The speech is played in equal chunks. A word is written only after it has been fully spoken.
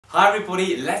Hi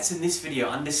everybody, let's in this video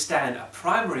understand a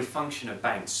primary function of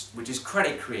banks, which is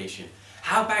credit creation.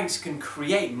 How banks can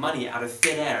create money out of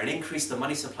thin air and increase the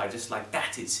money supply just like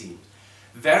that, it seems.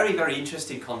 Very, very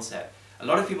interesting concept. A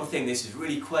lot of people think this is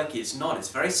really quirky. It's not. It's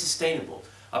very sustainable.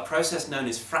 A process known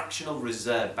as fractional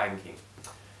reserve banking.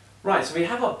 Right, so we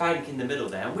have our bank in the middle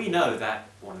there, and we know that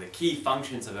one of the key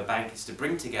functions of a bank is to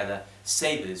bring together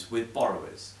savers with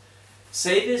borrowers.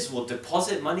 Savers will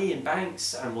deposit money in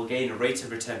banks and will gain a rate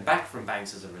of return back from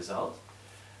banks as a result.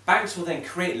 Banks will then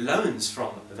create loans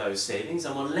from those savings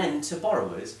and will lend to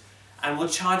borrowers and will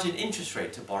charge an interest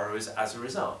rate to borrowers as a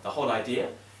result. The whole idea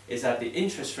is that the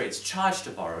interest rates charged to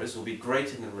borrowers will be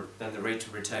greater than the rate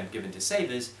of return given to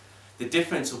savers. The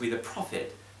difference will be the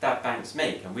profit that banks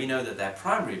make, and we know that their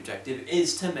primary objective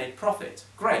is to make profit.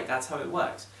 Great, that's how it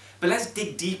works. But let's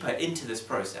dig deeper into this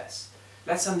process.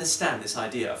 Let's understand this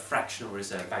idea of fractional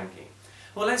reserve banking.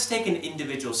 Well, let's take an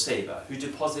individual saver who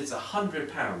deposits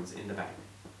 £100 in the bank.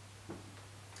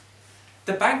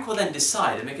 The bank will then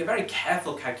decide and make a very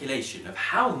careful calculation of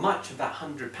how much of that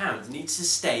 £100 needs to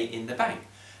stay in the bank,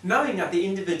 knowing that the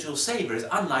individual saver is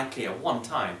unlikely at one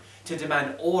time to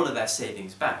demand all of their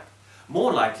savings back.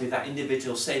 More likely that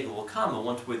individual saver will come and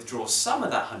want to withdraw some of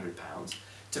that £100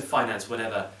 to finance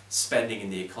whatever spending in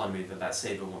the economy that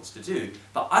saver wants to do,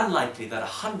 but unlikely that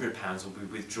 £100 will be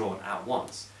withdrawn at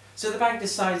once. So the bank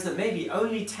decides that maybe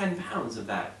only £10 of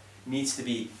that needs to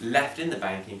be left in the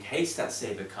bank in case that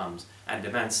saver comes and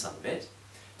demands some of it.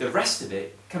 The rest of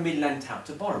it can be lent out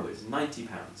to borrowers, £90.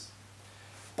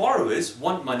 Borrowers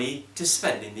want money to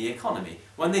spend in the economy.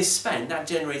 When they spend, that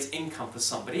generates income for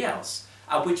somebody else,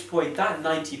 at which point that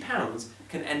 £90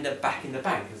 can end up back in the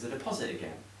bank as a deposit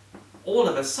again. All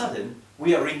of a sudden,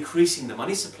 we are increasing the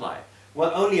money supply.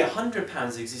 Where only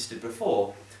 £100 existed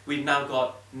before, we've now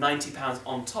got £90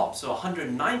 on top, so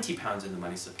 £190 in the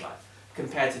money supply,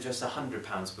 compared to just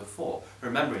 £100 before,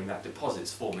 remembering that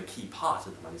deposits form a key part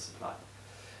of the money supply.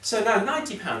 So now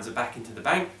 £90 are back into the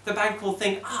bank will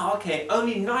think, okay,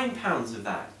 only £9 of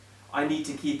that I need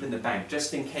to keep in the bank,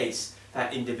 just in case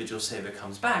that individual saver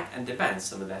comes back and demands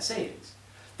some of their savings.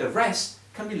 The rest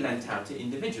can be lent out to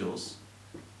individuals,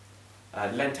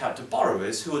 lent out to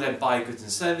borrowers who will then buy goods and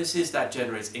services. That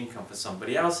generates income for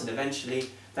somebody else, and eventually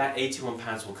that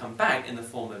 £81 will come back in the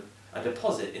form of a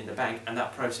deposit in the bank, and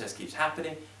that process keeps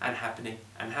happening and happening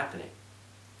and happening.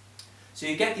 So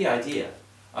you get the idea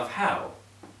of how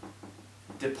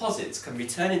deposits can be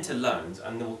turned into loans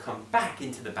and they will come back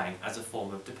into the bank as a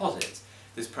form of deposits.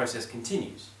 This process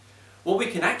continues. What we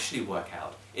can actually work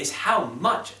out is how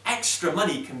much extra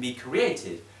money can be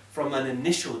created from an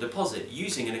initial deposit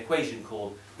using an equation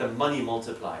called the Money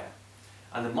Multiplier.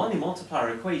 And the Money Multiplier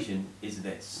equation is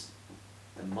this.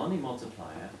 The Money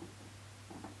Multiplier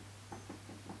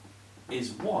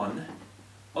is 1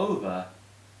 over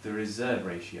the reserve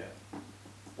ratio,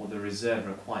 or the reserve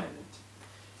requirement.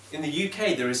 In the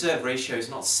UK, the reserve ratio is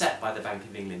not set by the Bank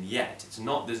of England yet.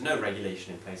 There's no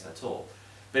regulation in place at all.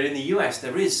 But in the US,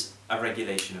 there is a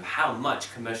regulation of how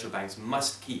much commercial banks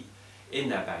must keep in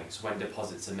their banks when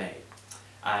deposits are made.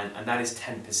 And that is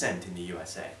 10% in the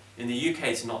USA. In the UK,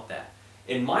 it's not there.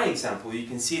 In my example, you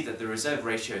can see that the reserve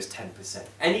ratio is 10%.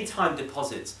 Anytime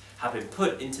deposits have been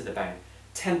put into the bank,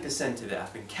 10% of it has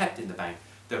been kept in the bank,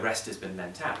 the rest has been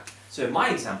lent out. So in my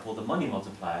example, the money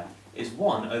multiplier is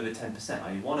 1 over 10%,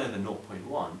 i.e. 1 over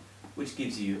 0.1, which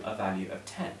gives you a value of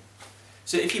 10.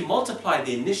 So if you multiply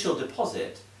the initial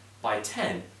deposit by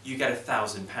 10, you get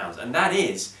 £1,000. And that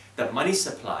is the money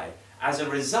supply as a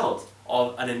result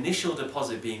of an initial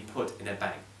deposit being put in a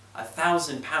bank.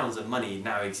 £1,000 of money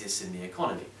now exists in the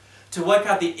economy. To work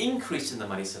out the increase in the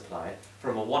money supply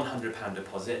from a £100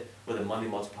 deposit with a money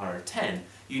multiplier of 10,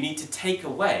 you need to take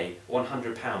away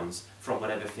 £100 from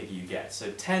whatever figure you get.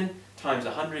 So 10 times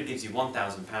 100 gives you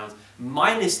 £1,000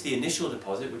 minus the initial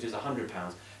deposit, which is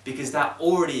 £100, because that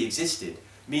already existed,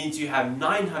 means you have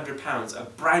 £900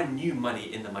 of brand new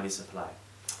money in the money supply.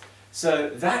 So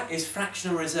that is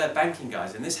fractional reserve banking,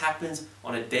 guys, and this happens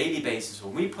on a daily basis.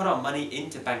 When we put our money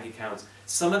into bank accounts,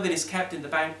 some of it is kept in the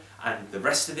bank and the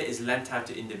rest of it is lent out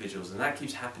to individuals, and that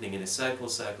keeps happening in a circle,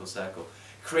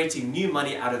 creating new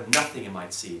money out of nothing, it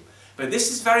might seem. But this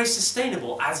is very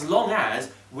sustainable as long as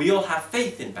we all have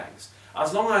faith in banks,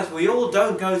 as long as we all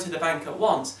don't go to the bank at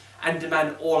once and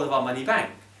demand all of our money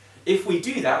back. If we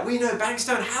do that, we know banks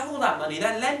don't have all that money,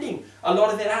 they're lending a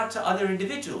lot of it out to other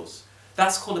individuals.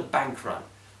 That's called a bank run.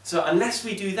 So unless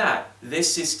we do that,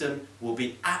 this system will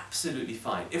be absolutely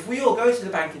fine. If we all go to the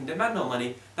bank and demand our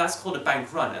money, that's called a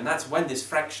bank run, and that's when this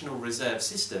fractional reserve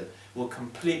system will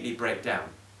completely break down.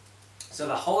 So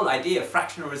the whole idea of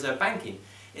fractional reserve banking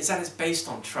is that it's based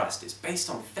on trust, it's based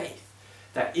on faith,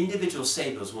 that individual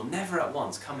savers will never at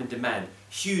once come and demand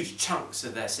huge chunks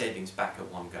of their savings back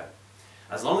at one go.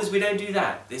 As long as we don't do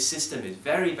that, this system is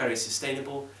very, very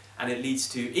sustainable, and it leads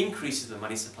to increases in the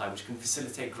money supply, which can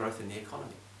facilitate growth in the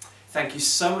economy. Thank you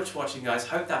so much for watching, guys.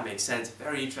 Hope that makes sense.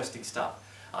 Very interesting stuff.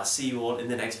 I'll see you all in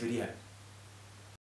the next video.